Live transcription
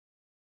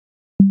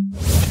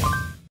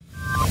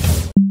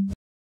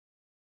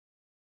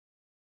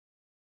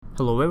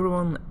Hello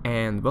everyone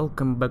and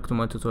welcome back to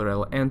my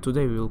tutorial, and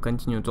today we will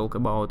continue to talk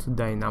about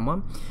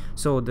Dynamo.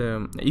 So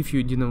if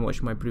you didn't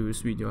watch my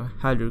previous video, I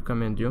highly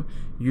recommend you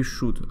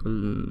should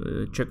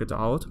check it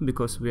out,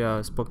 because we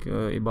are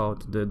spoken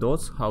about the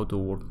dots, how to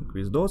work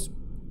with dots,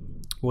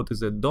 what is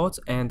the dots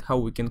and how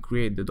we can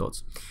create the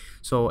dots.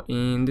 So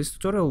in this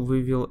tutorial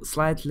we will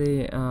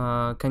slightly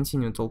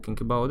continue talking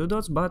about the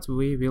dots, but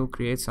we will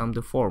create some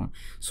deform.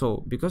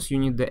 So because you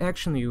need the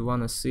action, you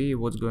wanna see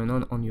what's going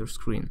on your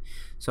screen.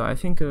 So I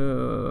think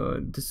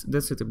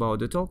that's it about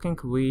the talking.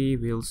 We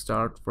will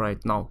start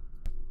right now.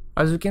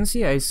 As you can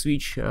see, I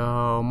switch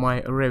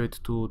my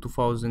Revit to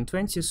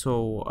 2020,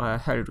 so I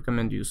highly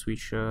recommend you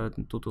switch to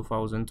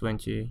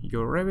 2020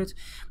 your Revit.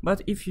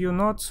 But if you're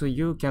not,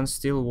 you can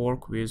still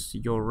work with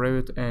your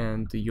Revit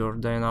and your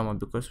Dynamo,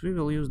 because we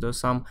will use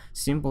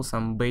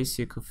some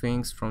basic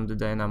things from the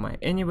Dynamo.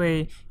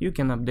 Anyway, you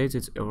can update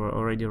it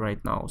already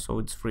right now, so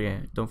it's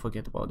free, don't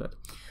forget about that.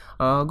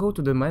 Go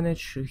to the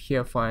manage,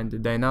 here find the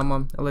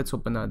Dynamo, let's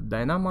open up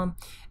Dynamo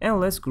and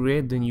let's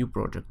create the new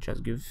project.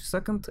 Just give a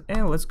second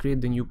and let's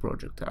create the new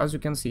project. As you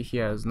can see,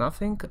 here is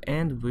nothing,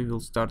 and we will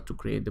start to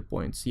create the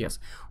points. Yes,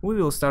 we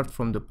will start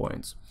from the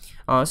points.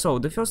 So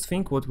the first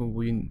thing what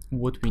we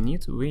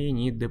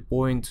need the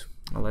point.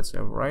 Let's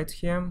have right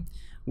here,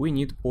 we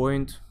need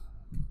point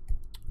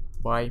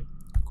by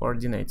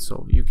coordinates.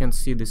 So you can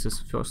see this is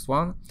first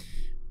one,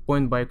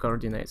 point by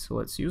coordinates. So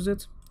let's use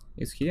it,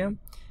 it's here.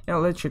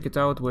 And let's check it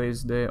out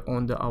with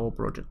our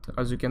project.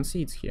 As you can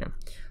see, it's here.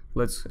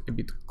 Let's a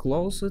bit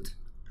close it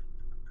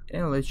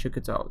and let's check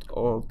it out.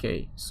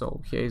 Okay,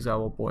 so here is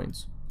our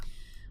points.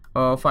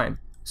 Fine.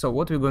 So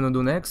what we're gonna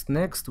do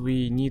next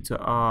we need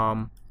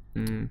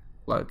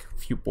like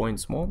few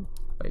points more,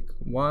 like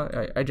one.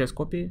 I just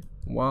copy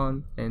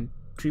 1 and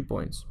 3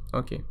 points.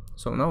 Okay,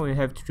 so now we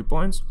have 3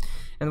 points,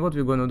 and what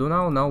we're gonna do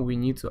now we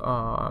need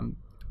to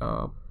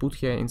put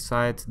here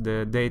inside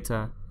the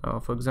data,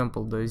 for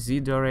example, the Z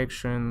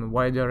direction,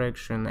 Y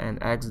direction and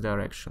X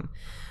direction.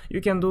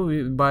 You can do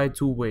it by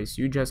 2 ways.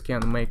 You just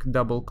can make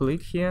double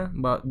click here,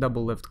 but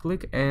double left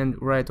click and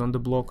write on the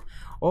block,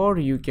 or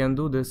you can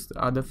do this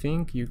other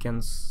thing, you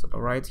can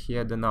write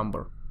here the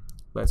number.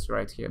 Let's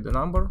write here the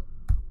number.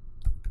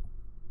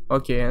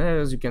 Okay, and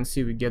as you can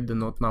see, we get the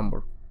node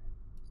number.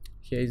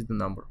 Here is the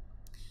number.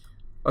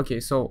 Okay,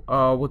 so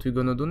what we're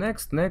gonna do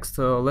next,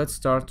 let's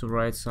start to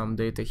write some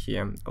data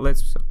here.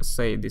 Let's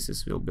say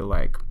this will be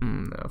like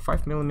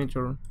 5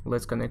 mm.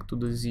 Let's connect to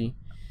the Z.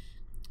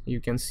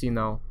 You can see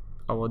now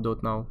our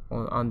dot now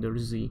under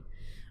Z.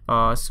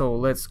 So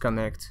let's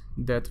connect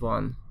that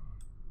one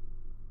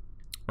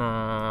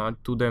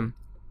to the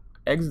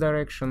X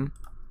direction.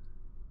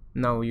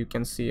 Now you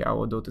can see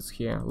our dot is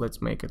here.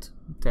 Let's make it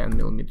 10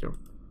 mm.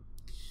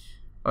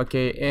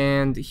 Okay,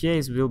 and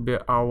here will be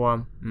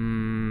our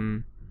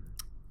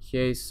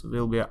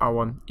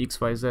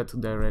XYZ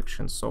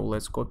direction. So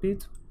let's copy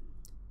it.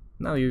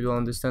 Now you will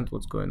understand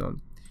what's going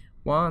on.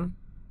 1,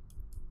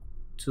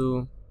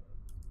 2,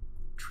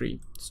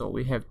 3. So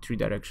we have 3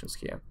 directions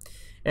here,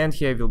 and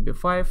here will be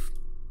 5,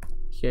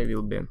 here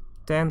will be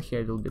 10,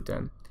 here will be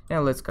 10,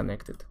 and let's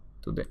connect it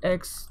to the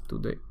X, to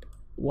the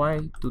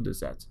Y, to the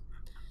Z.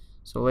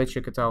 So let's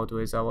check it out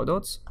with our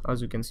dots.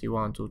 As you can see,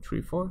 1, 2,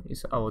 3, 4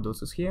 is our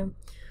dots is here.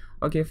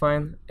 Okay,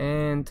 fine.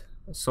 And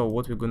so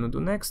what we're gonna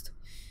do next?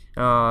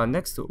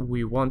 Next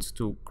we want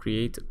to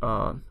create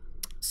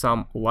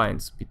some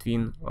lines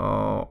between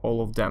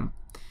all of them.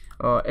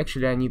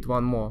 Actually, I need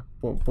one more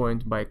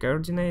point by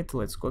coordinate.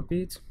 Let's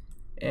copy it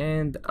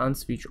and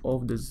unswitch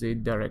off the Z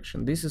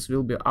direction. This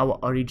will be our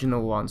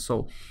original one.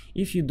 So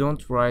if you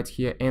don't write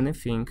here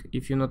anything,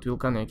 if you not will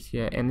connect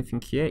here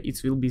anything here,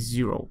 it will be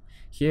 0.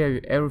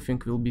 Here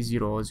everything will be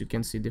 0. As you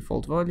can see,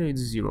 default value is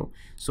 0.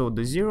 So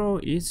the 0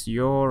 is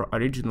your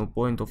original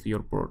point of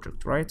your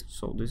project, right?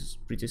 So this is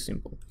pretty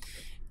simple.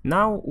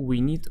 Now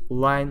we need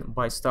line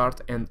by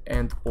start and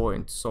end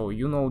point. So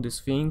you know these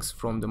things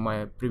from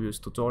my previous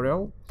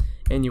tutorial.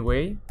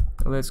 Anyway,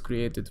 let's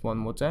create it one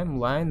more time.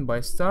 Line by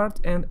start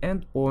and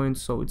end point.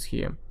 So it's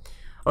here.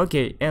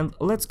 Okay, and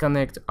let's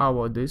connect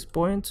this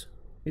point.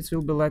 It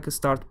will be like a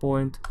start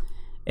point,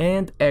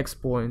 and X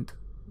point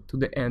to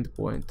the end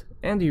point.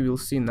 And you will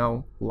see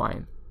now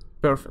line.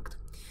 Perfect.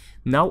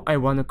 Now I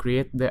want to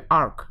create the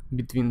arc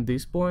between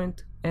this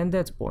point and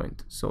that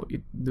point. So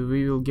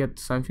we will get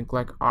something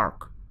like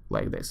arc,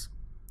 like this.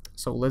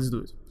 So let's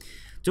do it.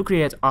 To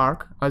create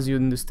arc, as you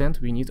understand,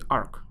 we need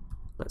arc.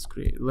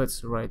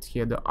 Let's write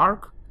here the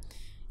arc,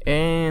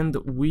 and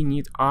we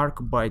need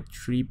arc by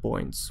 3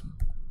 points.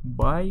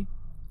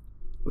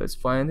 Let's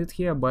find it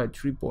here, by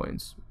 3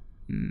 points.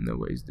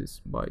 Where is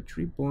this? By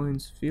 3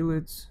 points, fill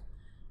it.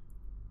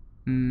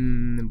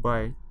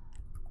 By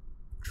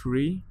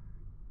 3.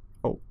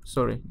 Oh,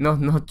 sorry,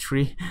 not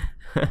 3.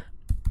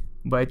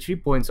 By 3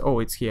 points. Oh,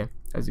 it's here,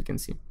 as you can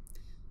see.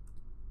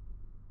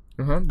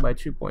 By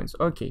 3 points.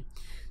 Okay,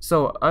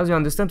 so as you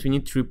understand, we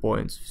need 3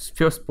 points.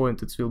 First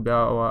point, it will be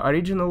our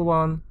original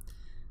one.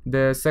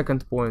 The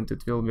second point,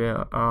 it will be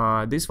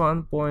this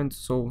one point,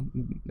 so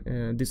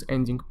this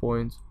ending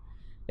point.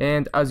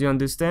 And as you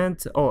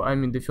understand, oh, I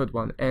mean the third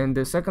one, and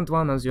the second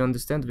one, as you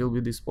understand, will be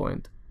this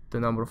point, the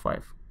number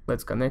 5.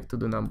 Let's connect to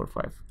the number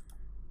 5.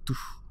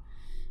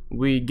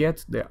 We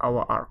get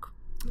our arc.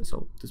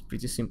 So it's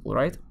pretty simple,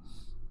 right?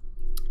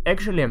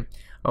 Actually,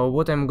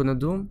 what I'm gonna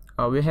do,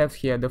 we have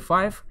here the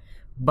 5,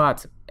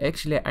 but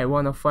actually I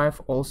want a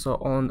 5 also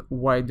on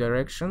Y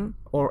direction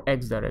or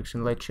X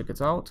direction. Let's check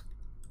it out.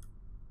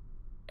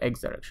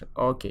 X direction.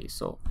 Okay,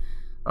 so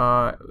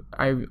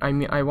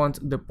I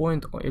want the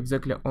point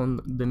exactly on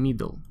the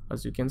middle.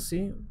 As you can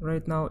see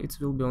right now, it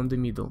will be on the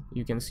middle.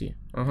 You can see,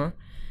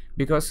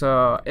 because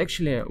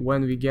actually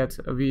when we get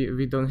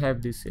we don't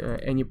have this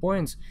any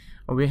points.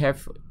 We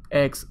have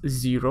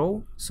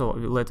x0. So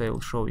I'll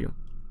show you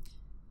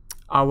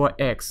our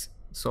x.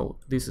 So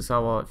this is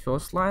our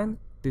first line,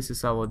 this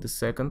is the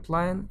second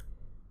line,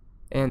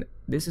 and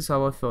this is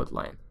our third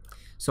line.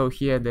 So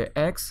here the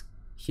x,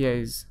 here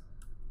is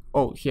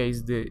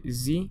the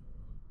z,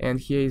 and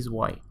here is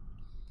y.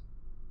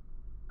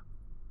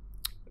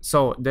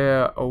 So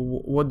the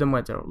what the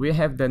matter, we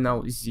have the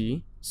now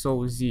z,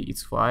 so z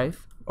is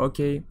 5.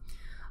 Okay,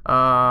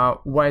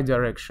 y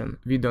direction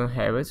we don't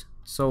have it,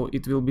 so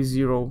it will be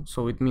 0,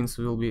 so it means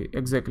we will be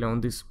exactly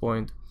on this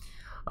point.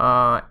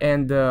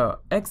 And the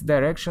x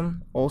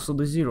direction also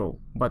the 0,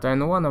 but I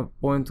don't want to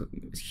point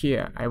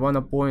here, I want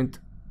to point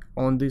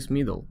on this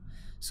middle,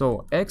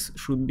 so x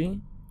should be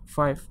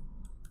 5.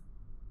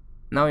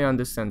 Now you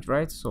understand,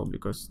 right? So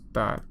because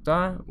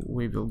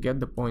we will get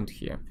the point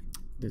here,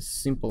 this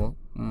simple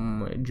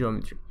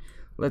geometry.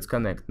 Let's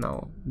connect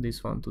now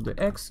this one to the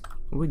x.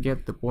 We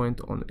get the point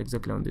on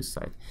exactly on this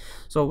side,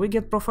 so we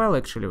get profile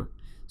actually.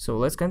 So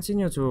let's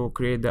continue to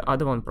create the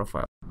other one,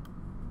 profile.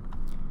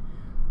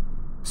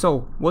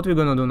 So what we're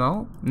gonna do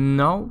now?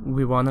 Now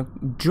we wanna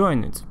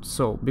join it.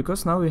 So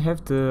because now we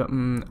have the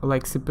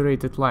like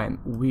separated line,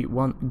 we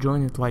want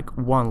join it like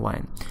one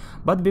line.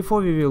 But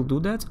before we will do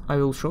that, I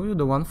will show you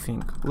the one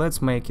thing.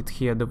 Let's make it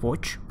here the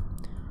watch.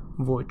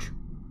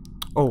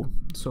 Oh,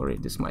 sorry,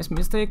 this is my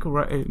mistake,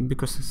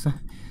 because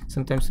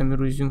sometimes I'm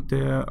using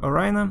the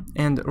Rhino,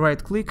 and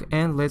right click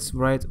and let's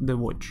write the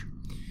watch.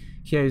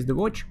 Here is the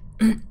watch,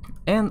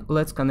 and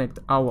let's connect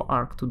our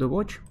arc to the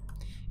watch.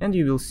 And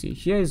you will see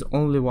here is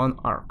only one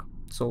arc.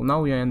 So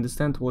now you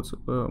understand what's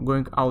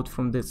going out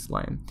from this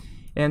line,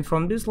 and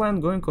from this line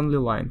going only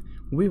line.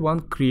 We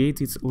want create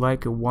it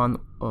like a one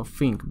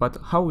thing, but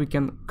how we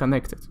can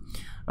connect it?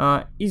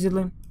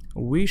 Easily,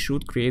 we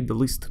should create the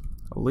list.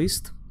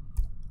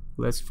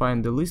 Let's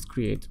find the list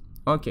create.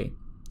 Okay,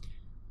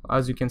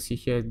 as you can see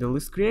here is the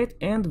list create,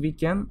 and we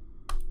can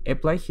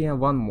apply here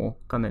one more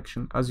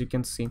connection. As you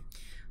can see,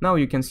 now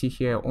you can see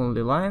here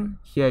only line,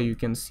 here you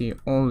can see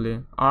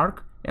only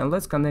arc. And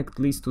let's connect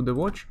list to the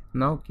watch.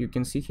 Now you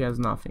can see he has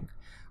nothing.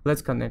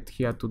 Let's connect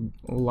here to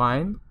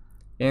line,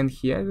 and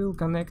here we'll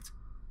connect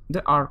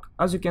the arc.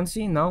 As you can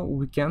see, now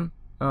we can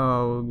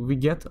we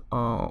get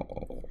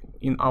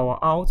in our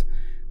out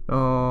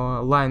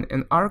line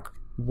and arc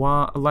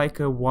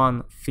like a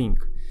one thing.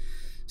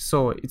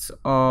 So it's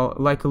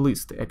like a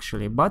list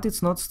actually, but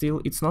it's not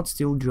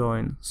still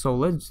join. So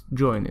let's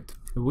join it.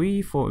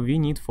 We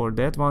need for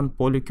that one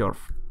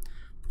polycurve.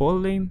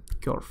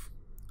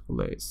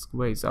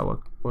 Where is our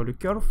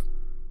polycurve?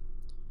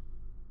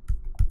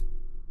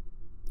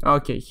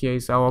 Okay, here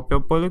is our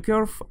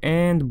polycurve,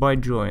 and by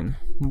join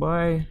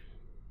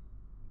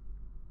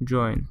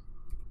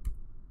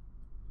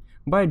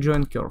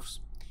curves.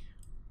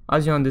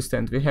 As you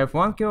understand, we have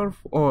one curve,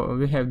 or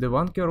we have the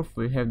one curve,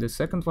 we have the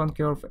second one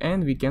curve,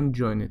 and we can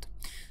join it.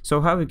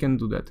 So how we can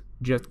do that?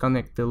 Just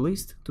connect the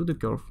list to the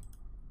curve,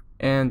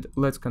 and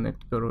let's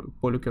connect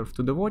polycurve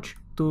to the watch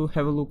to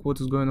have a look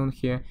what is going on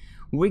here.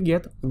 We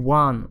get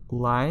one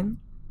line,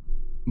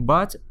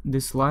 but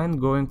this line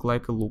going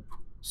like a loop.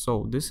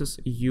 So this is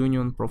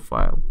union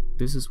profile.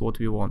 This is what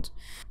we want.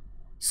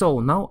 So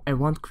now I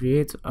want to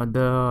create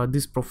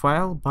this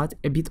profile, but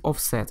a bit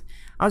offset.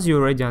 As you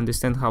already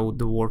understand how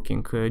the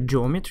working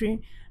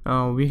geometry,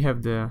 we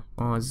have the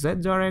Z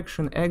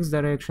direction, X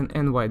direction,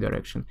 and Y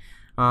direction.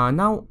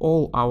 Now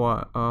all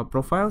our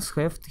profiles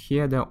have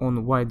here the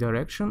on Y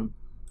direction.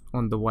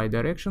 On the Y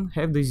direction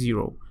have the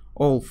 0.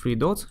 All 3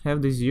 dots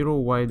have the 0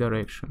 Y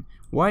direction.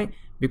 Why?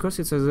 Because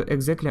it's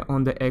exactly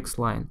on the X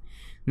line.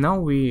 Now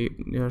we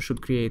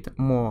should create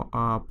more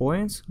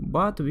points,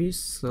 but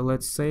with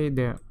let's say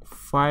the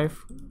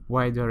 5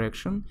 Y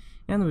direction,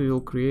 and we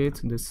will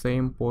create the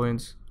same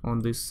points on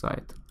this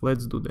side.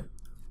 Let's do that.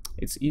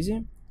 It's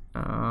easy.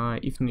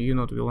 If you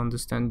not will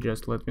understand,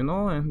 just let me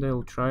know, and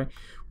I'll try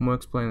more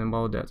explain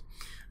about that.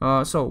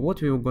 So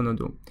what we're gonna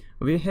do?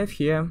 We have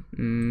here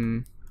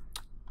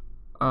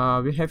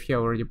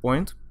already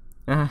point.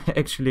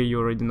 Actually, you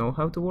already know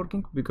how to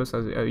working, because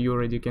as you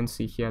already can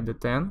see here the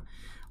 10.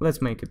 Let's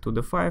make it to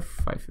the 5.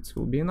 5 it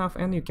will be enough,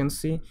 and you can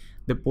see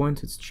the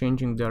point is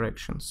changing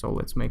direction. So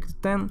let's make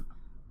it 10.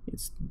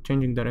 It's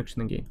changing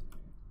direction again.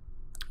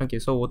 Okay,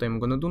 so what I'm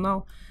gonna do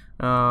now?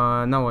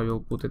 Now I will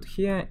put it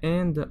here,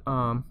 and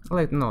I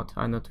not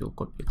will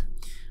copy it.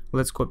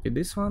 Let's copy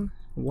this one.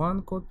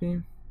 One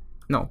copy.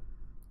 No,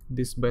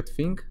 this bad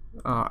thing.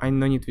 I don't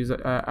need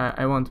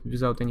I want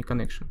without any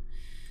connection.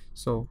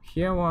 So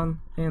here one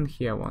and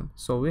here one.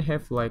 So we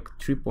have like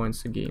 3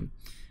 points again.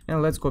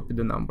 And let's copy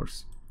the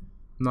numbers.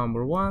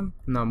 Number 1,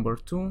 number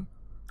 2,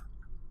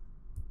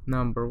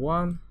 number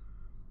 1,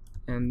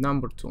 and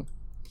number 2.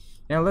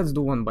 And let's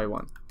do one by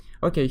one.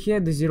 Okay, here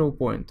the 0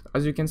 point.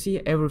 As you can see,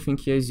 everything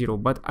here is 0.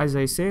 But as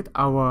I said,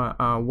 our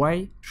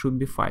y should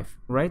be 5,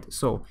 right?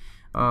 So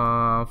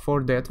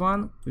for that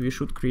one, we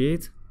should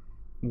create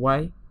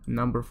y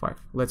number 5.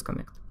 Let's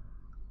connect.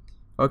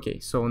 Okay,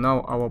 so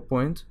now our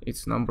point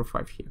is number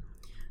 5 here.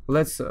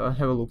 Let's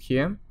have a look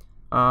here.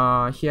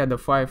 Here the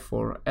 5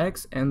 for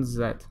x and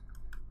z.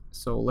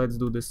 So let's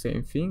do the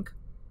same thing.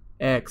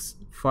 X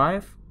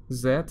 5,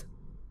 z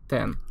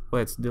 10.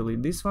 Let's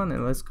delete this one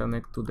and let's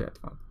connect to that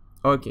one.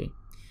 Okay,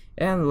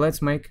 and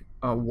let's make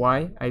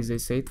y, as I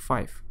said,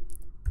 5.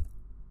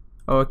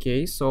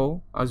 Okay,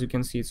 so as you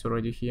can see, it's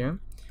already here.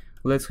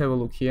 Let's have a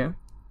look here.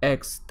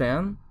 X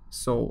 10.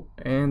 So,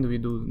 and we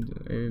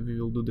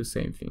will do the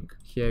same thing.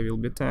 Here will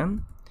be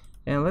 10,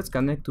 and let's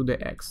connect to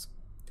the x.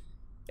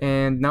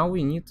 And now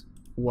we need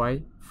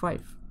y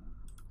 5.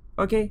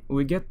 Okay,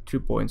 we get 3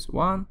 points.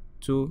 1,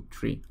 2,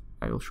 3.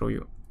 I will show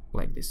you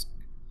like this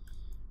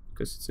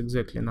because it's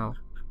exactly now.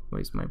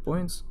 Where's my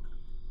points?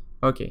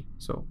 Okay,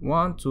 so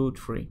 1, 2,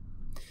 3.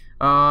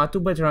 To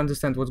better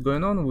understand what's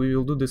going on, we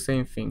will do the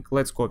same thing.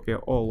 Let's copy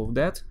all of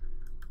that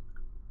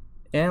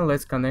and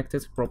let's connect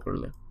it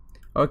properly.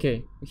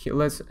 Okay,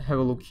 let's have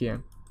a look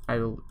here. I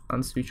will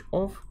unswitch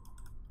off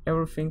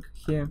everything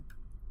here.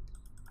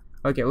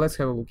 Okay, let's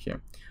have a look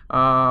here.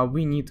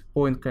 We need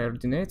point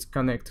coordinates,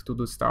 connect to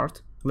the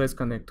start. Let's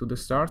connect to the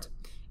start.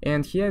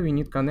 And here we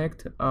need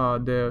connect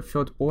the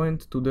third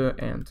point to the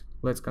end.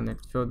 Let's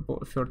connect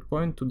third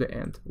point to the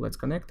end. Let's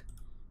connect.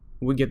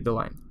 We get the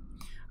line.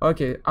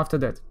 Okay, after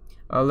that,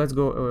 let's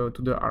go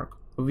to the arc.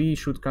 We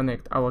should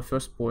connect our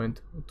first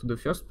point to the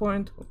first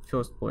point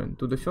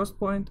to the first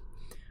point,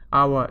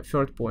 our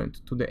third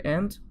point to the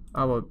end,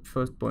 our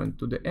first point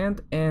to the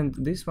end, and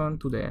this one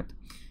to the end.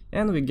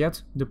 And we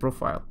get the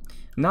profile.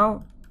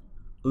 Now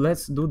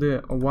let's do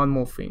the one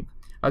more thing.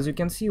 As you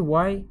can see,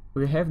 y,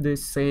 we have the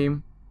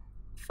same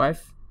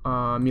 5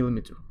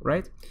 millimeter,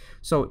 right?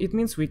 So it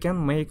means we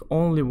can make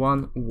only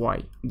one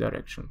y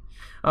direction.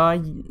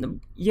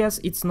 Yes,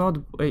 it's not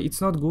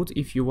good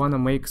if you wanna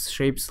make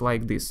shapes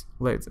like this.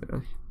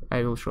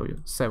 I will show you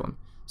 7.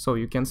 So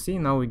you can see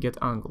now we get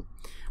angle.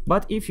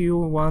 But if you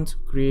want to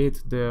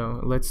create the,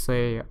 let's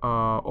say,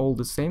 all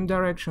the same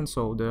direction,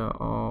 so the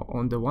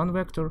on the one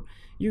vector,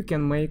 you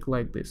can make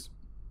like this.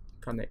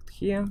 Connect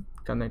here,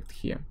 connect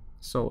here.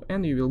 So,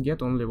 and you will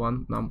get only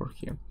one number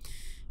here.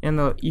 And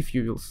if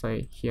you will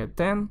say here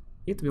 10,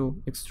 it will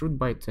extrude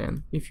by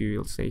 10. If you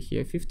will say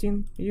here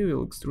 15, you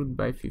will extrude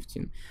by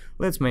 15.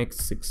 Let's make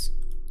 6.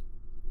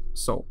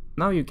 So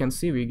now you can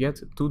see we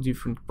get 2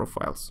 different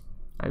profiles.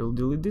 I will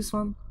delete this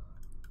one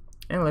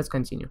and let's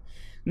continue.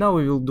 Now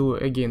we will do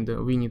again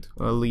we need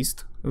a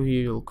list.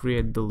 We will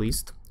create the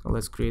list.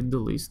 Let's create the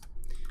list.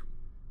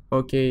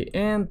 Okay,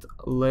 and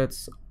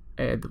let's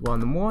add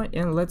one more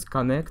and let's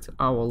connect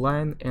our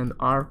line and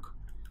arc.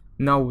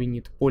 Now we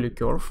need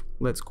polycurve.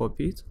 Let's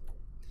copy it.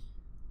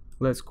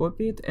 Let's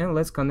copy it and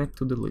let's connect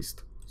to the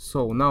list.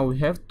 So now we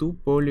have 2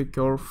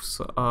 polycurves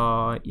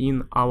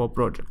in our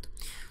project.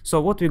 So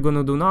what we're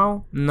gonna do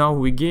now? Now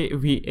we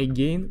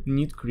again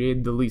need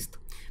create the list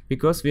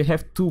because we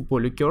have 2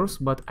 polycurves,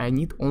 but I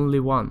need only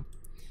one.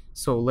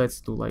 So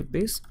let's do like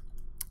this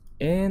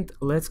and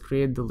let's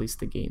create the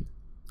list again.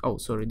 Oh,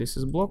 sorry, this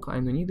is block. I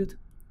don't need it.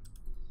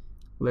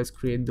 Let's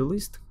create the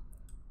list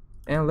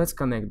and let's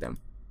connect them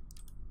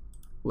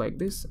like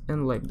this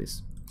and like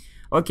this.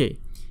 Okay,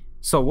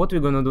 so what we're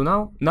gonna do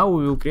now? Now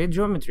we will create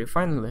geometry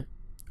finally.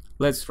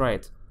 Let's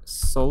write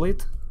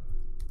solid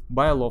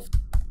by loft.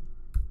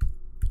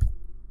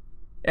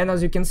 And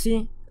as you can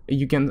see,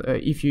 you can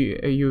if you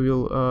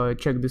will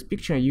check this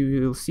picture,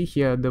 you will see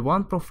here the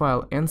one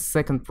profile and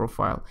second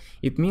profile.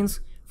 It means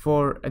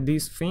for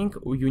this thing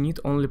you need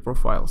only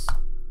profiles.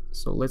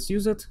 So let's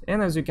use it,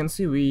 and as you can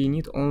see we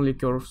need only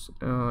curves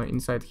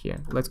inside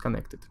here. Let's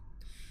connect it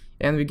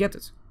and we get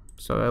it.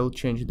 So I'll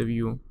change the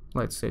view,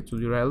 let's say, to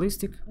the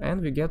realistic,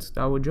 and we get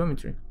our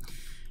geometry.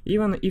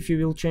 Even if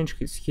you will change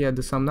here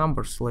some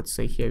numbers, let's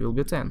say here will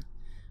be 10,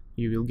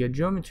 you will get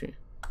geometry.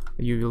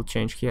 You will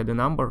change here the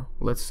number,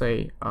 let's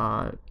say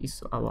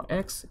is our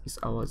x, is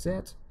our z.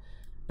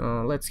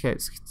 Let's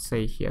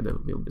say here there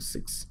will be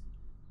 6,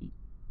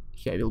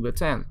 here will be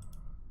 10.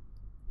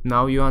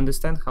 Now you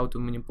understand how to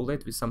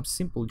manipulate with some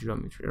simple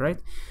geometry,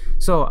 right?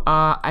 So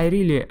I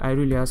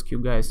really ask you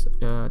guys,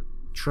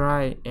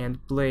 try and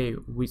play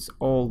with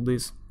all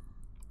these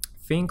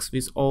things,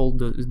 with all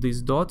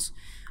these dots,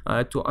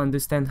 to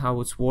understand how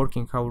it's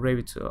working, how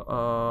Revit,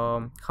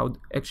 how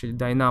actually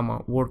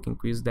Dynamo working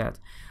with that.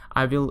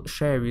 I will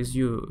share with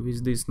you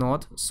with this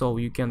node so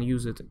you can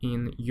use it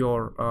in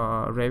your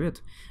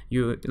Revit.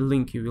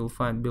 Link you will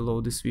find below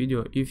this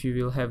video. If you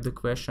will have the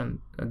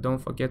question, don't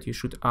forget you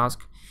should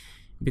ask,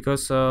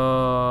 because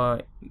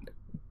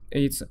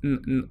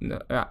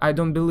I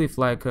don't believe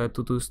like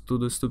to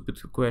do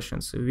stupid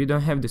questions. We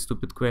don't have the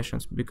stupid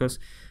questions, because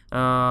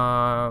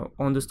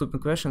on the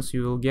stupid questions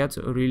you will get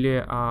really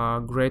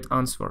a great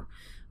answer.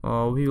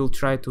 We will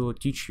try to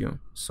teach you.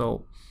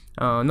 So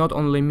not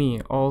only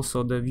me,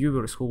 also the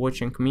viewers who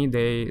watching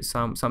me,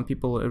 some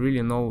people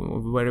really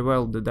know very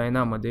well the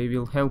Dynamo. They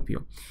will help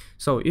you.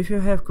 So if you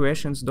have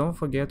questions, don't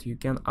forget you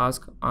can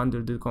ask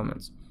under the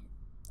comments.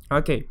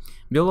 Okay,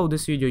 below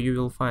this video you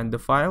will find the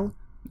file.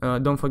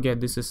 Don't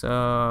forget this is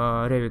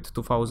Revit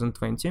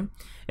 2020,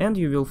 and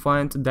you will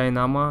find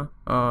Dynamo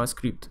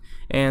script,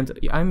 and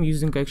I'm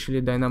using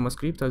actually Dynamo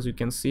script, as you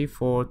can see,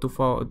 for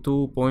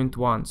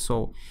 2.1.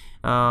 so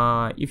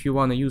if you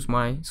want to use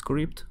my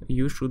script,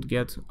 you should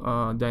get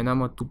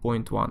Dynamo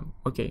 2.1.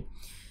 okay,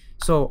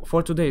 so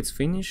for today it's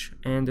finished,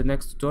 and the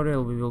next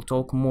tutorial we will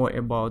talk more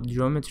about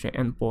geometry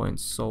and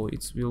points, so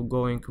it's will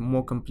going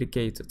more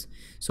complicated.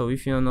 So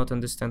if you not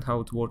understand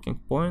how it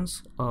working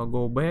points,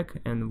 go back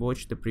and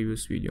watch the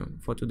previous video.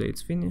 For today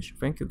it's finished.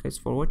 Thank you guys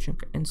for watching,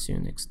 and see you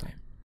next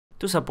time.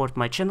 To support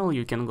my channel,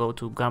 you can go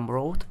to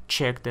Gumroad,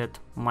 check that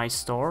my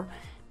store.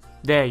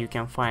 There you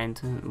can find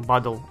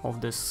bundle of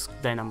this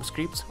Dynamo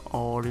scripts,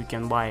 or you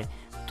can buy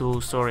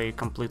 2-story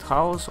complete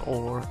house,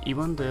 or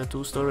even the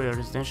 2-story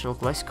residential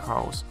classic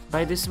house.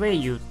 By this way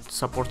you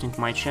supporting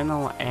my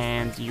channel,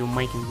 and you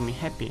making me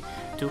happy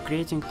to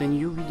creating the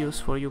new videos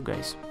for you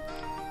guys.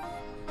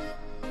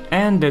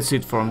 And that's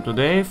it from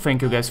today.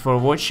 Thank you guys for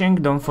watching.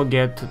 Don't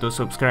forget to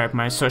subscribe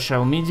my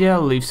social media,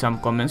 leave some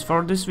comments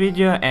for this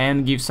video,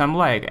 and give some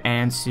like,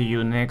 and see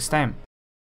you next time.